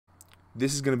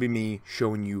This is going to be me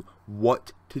showing you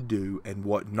what to do and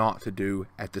what not to do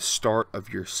at the start of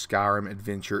your Skyrim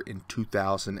adventure in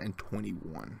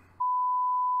 2021.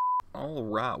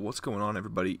 Alright, what's going on,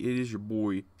 everybody? It is your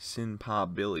boy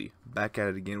Senpai Billy, back at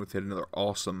it again with yet another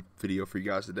awesome video for you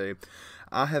guys today.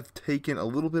 I have taken a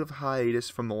little bit of hiatus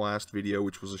from the last video,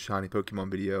 which was a shiny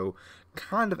Pokemon video,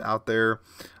 kind of out there.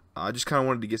 I just kind of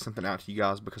wanted to get something out to you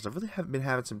guys because I really have been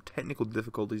having some technical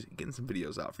difficulties getting some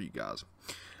videos out for you guys.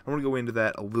 I want to go into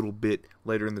that a little bit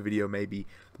later in the video maybe,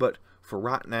 but for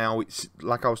right now,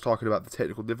 like I was talking about the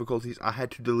technical difficulties, I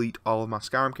had to delete all of my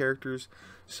Skyrim characters,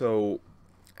 so,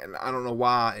 and I don't know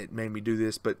why it made me do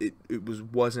this, but it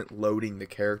wasn't loading the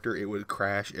character. It would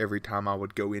crash every time I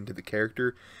would go into the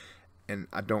character, and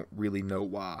I don't really know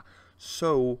why.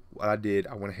 So what I did,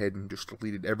 I went ahead and just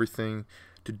deleted everything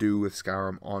to do with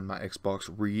Skyrim on my Xbox,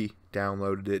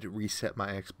 re-downloaded it, reset my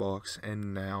Xbox,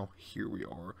 and now here we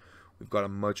are. We've got a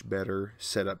much better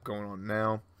setup going on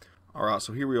now. Alright,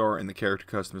 so here we are in the character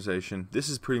customization. This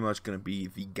is pretty much going to be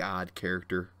the guide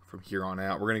character from here on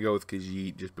out. We're going to go with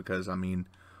Khajiit just because, I mean,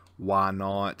 why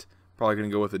not? Probably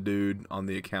going to go with a dude on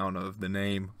the account of the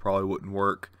name. Probably wouldn't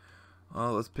work.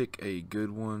 Let's pick a good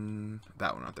one.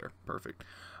 That one right there. Perfect.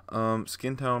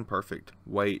 Skin tone, perfect.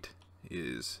 Weight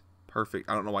is perfect.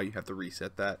 I don't know why you have to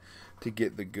reset that to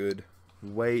get the good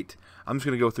weight. I'm just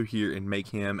going to go through here and make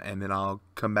him, and then I'll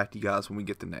come back to you guys when we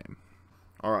get the name.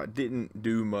 Alright, didn't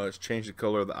do much. Changed the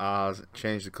color of the eyes,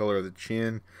 changed the color of the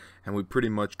chin, and we pretty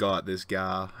much got this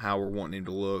guy how we're wanting him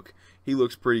to look. He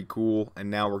looks pretty cool, and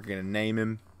now we're going to name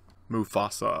him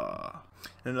Mufasa.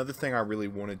 And another thing I really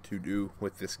wanted to do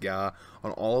with this guy,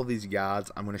 on all of these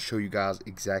guides, I'm going to show you guys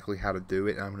exactly how to do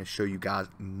it, and I'm going to show you guys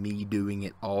me doing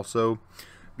it also,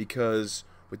 because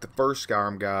with the first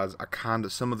Skyrim guides,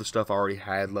 some of the stuff I already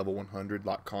had level 100,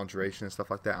 like Conjuration and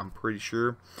stuff like that, I'm pretty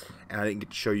sure, and I didn't get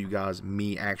to show you guys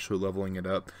me actually leveling it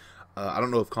up. I don't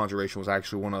know if Conjuration was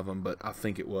actually one of them, but I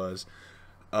think it was.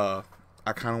 I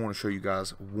kind of want to show you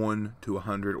guys 1 to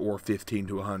 100 or 15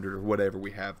 to 100 or whatever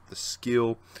we have the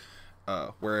skill,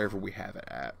 wherever we have it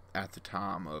at the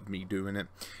time of me doing it.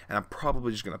 And I'm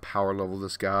probably just going to power level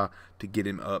this guy to get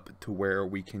him up to where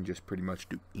we can just pretty much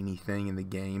do anything in the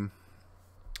game.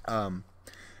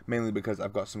 Mainly because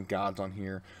I've got some guides on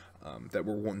here that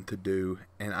we're wanting to do,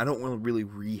 and I don't want to really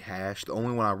rehash. The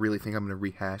only one I really think I'm going to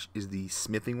rehash is the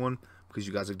smithing one, because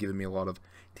you guys have given me a lot of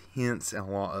hints and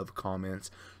a lot of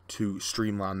comments to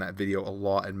streamline that video a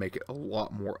lot and make it a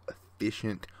lot more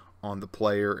efficient on the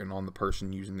player and on the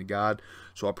person using the guide.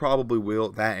 So I probably will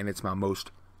that, and it's my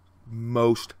most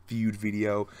viewed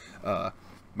video,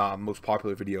 my most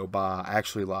popular video by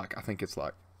actually, like, I think it's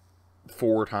like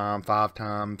 5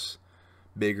 times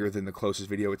bigger than the closest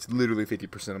video. It's literally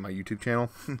 50% of my YouTube channel.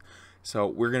 So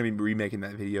we're going to be remaking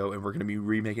that video, and we're going to be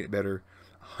remaking it better,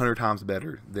 100 times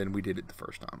better than we did it the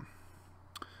first time.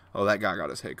 Oh, that guy got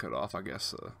his head cut off, I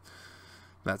guess.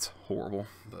 That's horrible.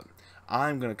 But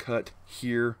I'm going to cut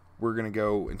here. We're going to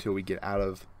go until we get out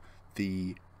of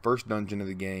the first dungeon of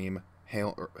the game,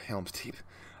 Helm's Deep,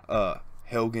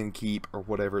 Helgen Keep, or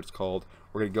whatever it's called.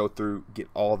 We're going to go through, get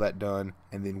all that done,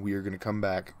 and then we are going to come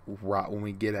back right when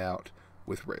we get out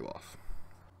with Ralof.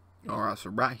 Alright, so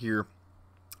right here,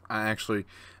 I actually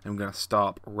am going to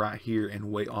stop right here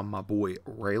and wait on my boy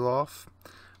Ralof.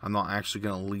 I'm not actually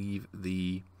going to leave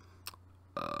the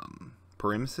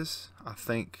premises. I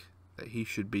think that he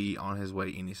should be on his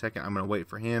way any second. I'm going to wait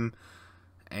for him,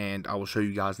 and I will show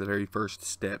you guys the very first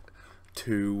step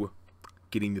to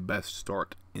getting the best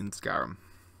start in Skyrim.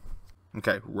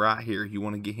 Okay, right here, you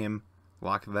want to get him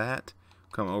like that.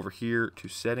 Come over here to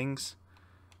settings,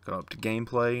 go up to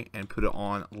gameplay, and put it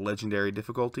on legendary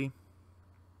difficulty.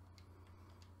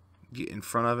 Get in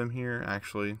front of him here,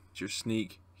 actually, it's your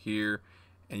sneak here,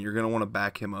 and you're going to want to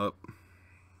back him up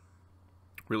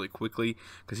really quickly,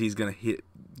 because he's going to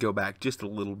go back just a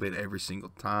little bit every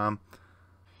single time.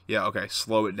 Yeah, okay,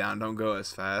 slow it down, don't go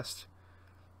as fast,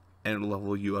 and it'll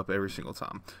level you up every single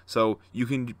time. So you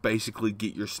can basically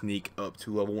get your sneak up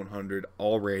to level 100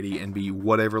 already and be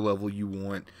whatever level you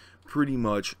want, pretty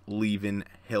much leaving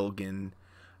Helgen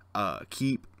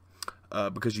Keep,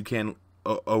 because you can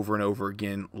over and over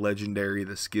again legendary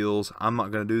the skills. I'm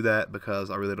not going to do that because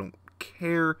I really don't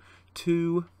care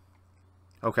to.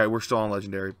 Okay, we're still on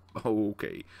legendary.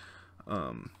 Okay.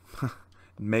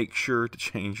 Make sure to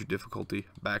change your difficulty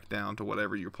back down to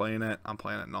whatever you're playing at. I'm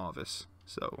playing at novice,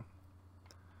 so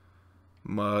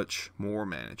much more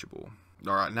manageable.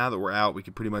 Alright, now that we're out, we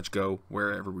can pretty much go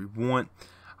wherever we want.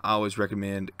 I always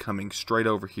recommend coming straight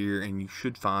over here, and you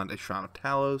should find a Shrine of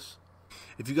Talos.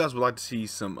 If you guys would like to see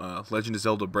some Legend of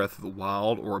Zelda Breath of the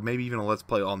Wild, or maybe even a Let's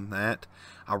Play on that,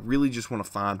 I really just want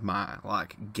to find my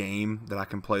game that I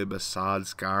can play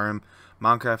besides Skyrim.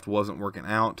 Minecraft wasn't working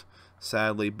out,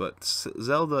 sadly, but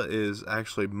Zelda is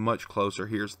actually much closer.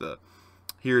 Here's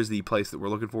the place that we're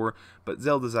looking for, but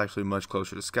Zelda's actually much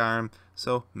closer to Skyrim,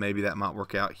 so maybe that might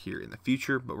work out here in the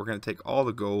future. But we're going to take all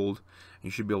the gold, and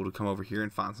you should be able to come over here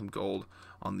and find some gold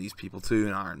on these people too.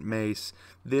 An iron mace.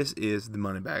 This is the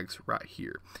money bags right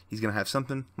here. He's going to have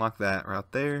something like that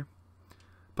right there.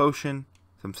 Potion,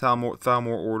 some Thalmor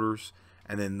orders,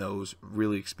 and then those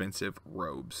really expensive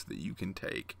robes that you can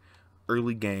take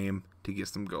early game to get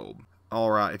some gold.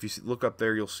 Alright, if you look up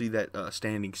there, you'll see that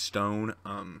standing stone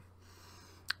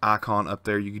icon up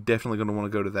there. You're definitely going to want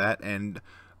to go to that and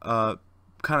kind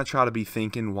of try to be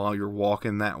thinking while you're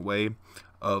walking that way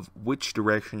of which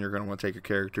direction you're going to want to take your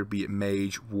character, be it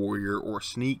mage, warrior, or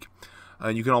sneak.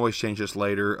 You can always change this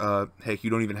later. Heck, you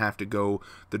don't even have to go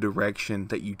the direction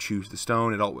that you choose the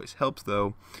stone. It always helps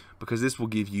though, because this will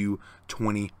give you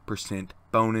 20%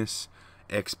 bonus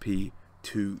XP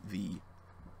to the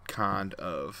kind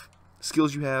of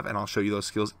skills you have, and I'll show you those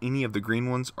skills. Any of the green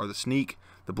ones are the sneak,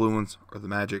 the blue ones are the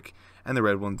magic, and the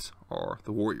red ones are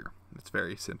the warrior. It's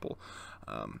very simple.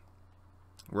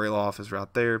 Rayloff is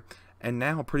right there. And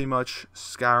now pretty much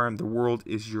Skyrim, the world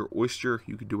is your oyster.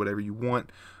 You can do whatever you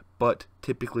want, but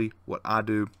typically what I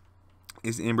do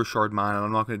is Ember Shard Mine, and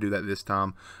I'm not going to do that this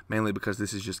time, mainly because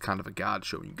this is just kind of a guide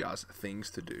showing you guys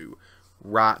things to do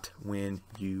right when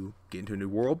you get into a new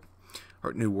world,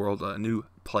 or new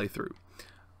playthrough.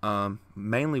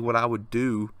 Mainly what I would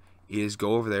do is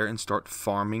go over there and start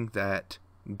farming that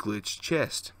glitched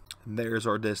chest. And there's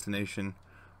our destination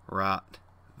right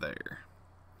there.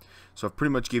 So I've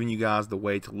pretty much given you guys the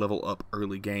way to level up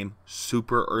early game,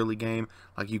 super early game.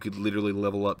 Like you could literally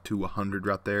level up to 100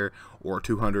 right there, or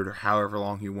 200, or however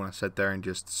long you want to sit there and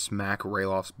just smack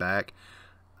Rayloff's back.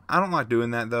 I don't like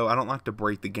doing that though. I don't like to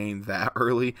break the game that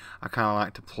early. I kind of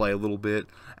like to play a little bit.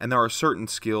 And there are certain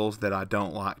skills that I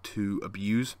don't like to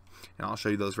abuse, and I'll show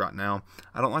you those right now.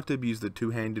 I don't like to abuse the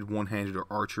two-handed, one-handed, or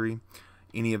archery,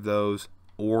 any of those,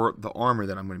 or the armor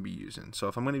that I'm going to be using. So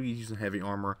if I'm going to be using heavy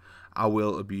armor, I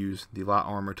will abuse the light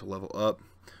armor to level up,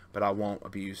 but I won't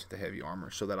abuse the heavy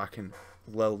armor so that I can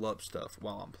level up stuff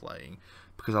while I'm playing,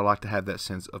 because I like to have that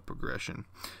sense of progression.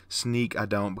 Sneak, I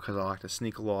don't, because I like to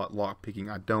sneak a lot. Lock picking,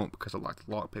 I don't, because I like to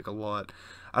lock pick a lot.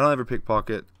 I don't ever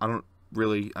pickpocket. I don't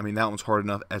really, I mean, that one's hard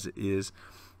enough as it is.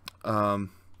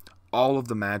 All of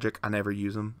the magic, I never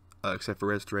use them, except for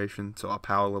restoration, so I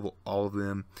power level all of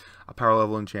them. I power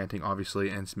level enchanting, obviously,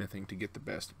 and smithing to get the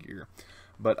best gear.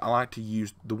 But I like to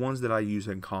use the ones that I use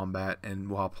in combat and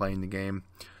while playing the game.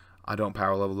 I don't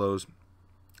power level those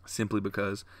simply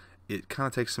because it kind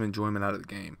of takes some enjoyment out of the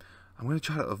game. I'm going to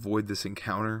try to avoid this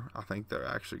encounter. I think they're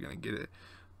actually going to get it.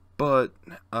 But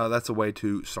that's a way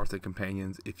to start the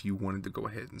companions if you wanted to go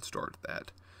ahead and start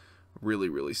that really,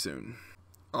 really soon.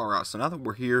 Alright, so now that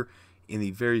we're here in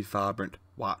the very vibrant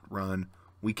Whiterun,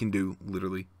 we can do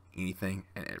literally anything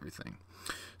and everything.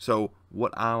 So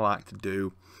what I like to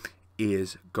do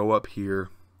is go up here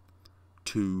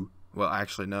to, well,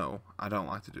 actually no, I don't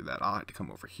like to do that. I like to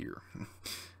come over here.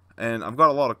 And I've got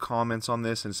a lot of comments on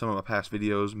this in some of my past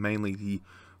videos, mainly the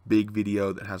big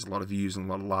video that has a lot of views and a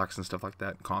lot of likes and stuff like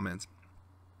that, comments,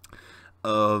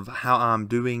 of how I'm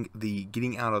doing the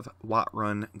getting out of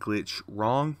Whiterun glitch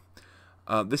wrong.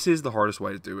 This is the hardest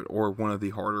way to do it, or one of the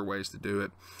harder ways to do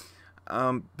it.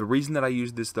 The reason that I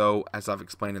use this, though, as I've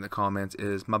explained in the comments,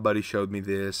 is my buddy showed me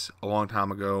this a long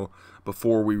time ago,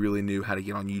 before we really knew how to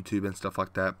get on YouTube and stuff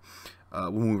like that.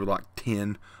 When we were like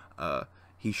 10,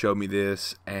 he showed me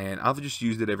this, and I've just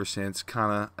used it ever since,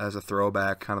 kind of as a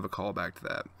throwback, kind of a callback to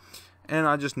that. And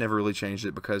I just never really changed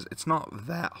it because it's not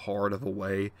that hard of a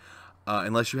way,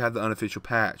 unless you have the unofficial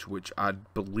patch, which I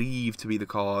believe to be the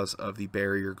cause of the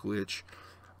barrier glitch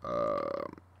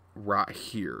right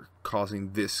here,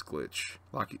 causing this glitch.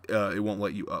 Like it won't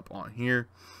let you up on here,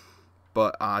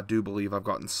 but I do believe I've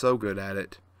gotten so good at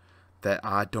it that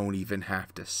I don't even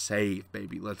have to save,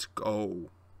 baby. Let's go.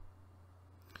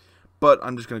 But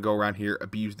I'm just going to go around here,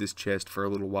 abuse this chest for a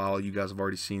little while. You guys have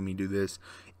already seen me do this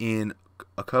in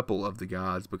a couple of the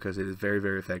guides because it is very,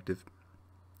 very effective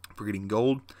for getting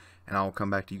gold. And I'll come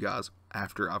back to you guys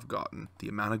after I've gotten the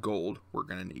amount of gold we're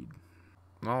going to need.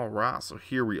 Alright, so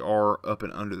here we are up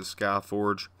and under the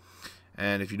Skyforge.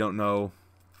 And if you don't know,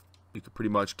 you can pretty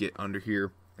much get under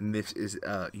here. And this is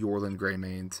Yorlin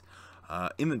Greymane's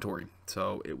inventory.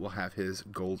 So it will have his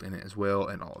gold in it as well,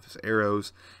 and all of his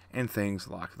arrows and things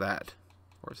like that.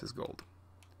 Where's his gold?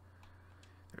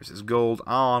 There's his gold.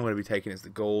 All I'm going to be taking is the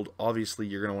gold. Obviously,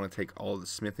 you're going to want to take all the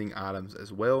smithing items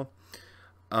as well.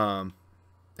 And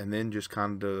then just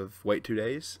kind of wait 2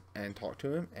 days and talk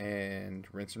to him and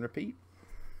rinse and repeat.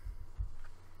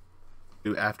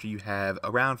 After you have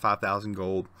around 5,000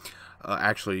 gold,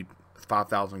 actually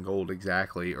 5,000 gold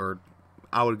exactly, or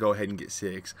I would go ahead and get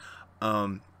 6.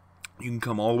 You can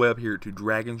come all the way up here to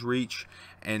Dragon's Reach,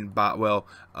 and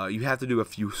you have to do a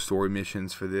few story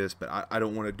missions for this, but I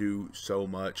don't want to do so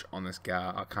much on this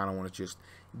guy. I kind of want to just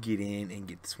get in and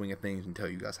get the swing of things and tell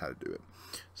you guys how to do it.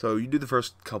 So you do the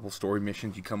first couple story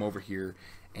missions. You come over here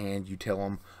and you tell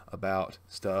them about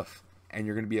stuff, and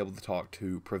you're going to be able to talk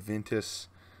to Proventus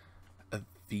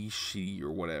Vici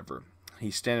or whatever.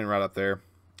 He's standing right up there.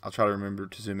 I'll try to remember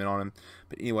to zoom in on him.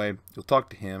 But anyway, you'll talk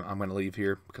to him. I'm going to leave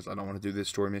here because I don't want to do this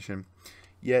story mission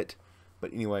yet.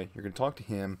 But anyway, you're going to talk to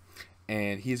him,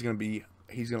 and he's going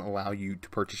to allow you to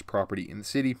purchase property in the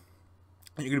city.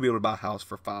 And you're going to be able to buy a house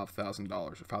for $5,000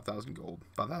 or 5,000 gold,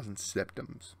 5,000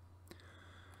 septums.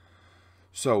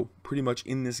 So, pretty much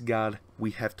in this guide,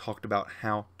 we have talked about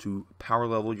how to power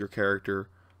level your character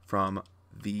from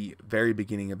the very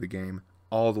beginning of the game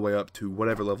all the way up to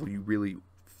whatever level you really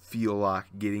feel like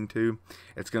getting to.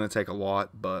 It's going to take a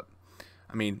lot, but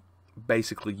I mean,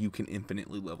 basically you can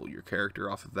infinitely level your character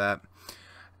off of that.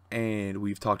 And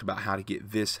we've talked about how to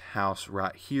get this house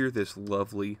right here, this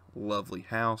lovely, lovely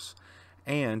house.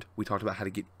 And we talked about how to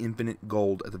get infinite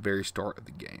gold at the very start of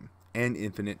the game, and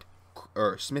infinite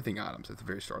smithing items at the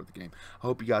very start of the game. I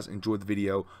hope you guys enjoyed the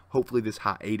video. Hopefully this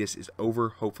hiatus is over.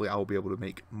 Hopefully I will be able to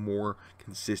make more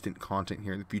consistent content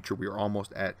here in the future. We are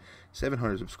almost at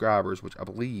 700 subscribers, which I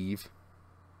believe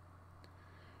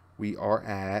we are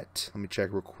at, let me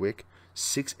check real quick,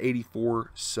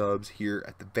 684 subs here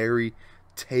at the very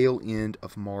tail end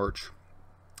of March.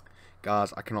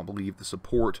 Guys, I cannot believe the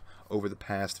support over the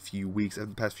past few weeks, over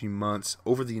the past few months,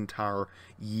 over the entire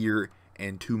year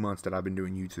and 2 months that I've been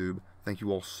doing YouTube. Thank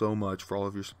you all so much for all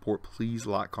of your support. Please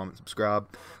like, comment, subscribe.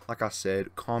 Like I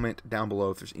said, comment down below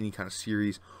if there's any kind of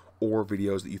series or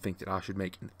videos that you think that I should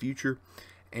make in the future.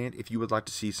 And if you would like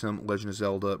to see some Legend of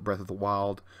Zelda Breath of the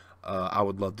Wild, I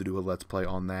would love to do a Let's Play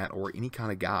on that, or any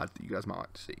kind of guide that you guys might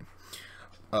like to see.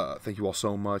 Thank you all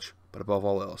so much, but above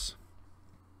all else,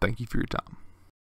 thank you for your time.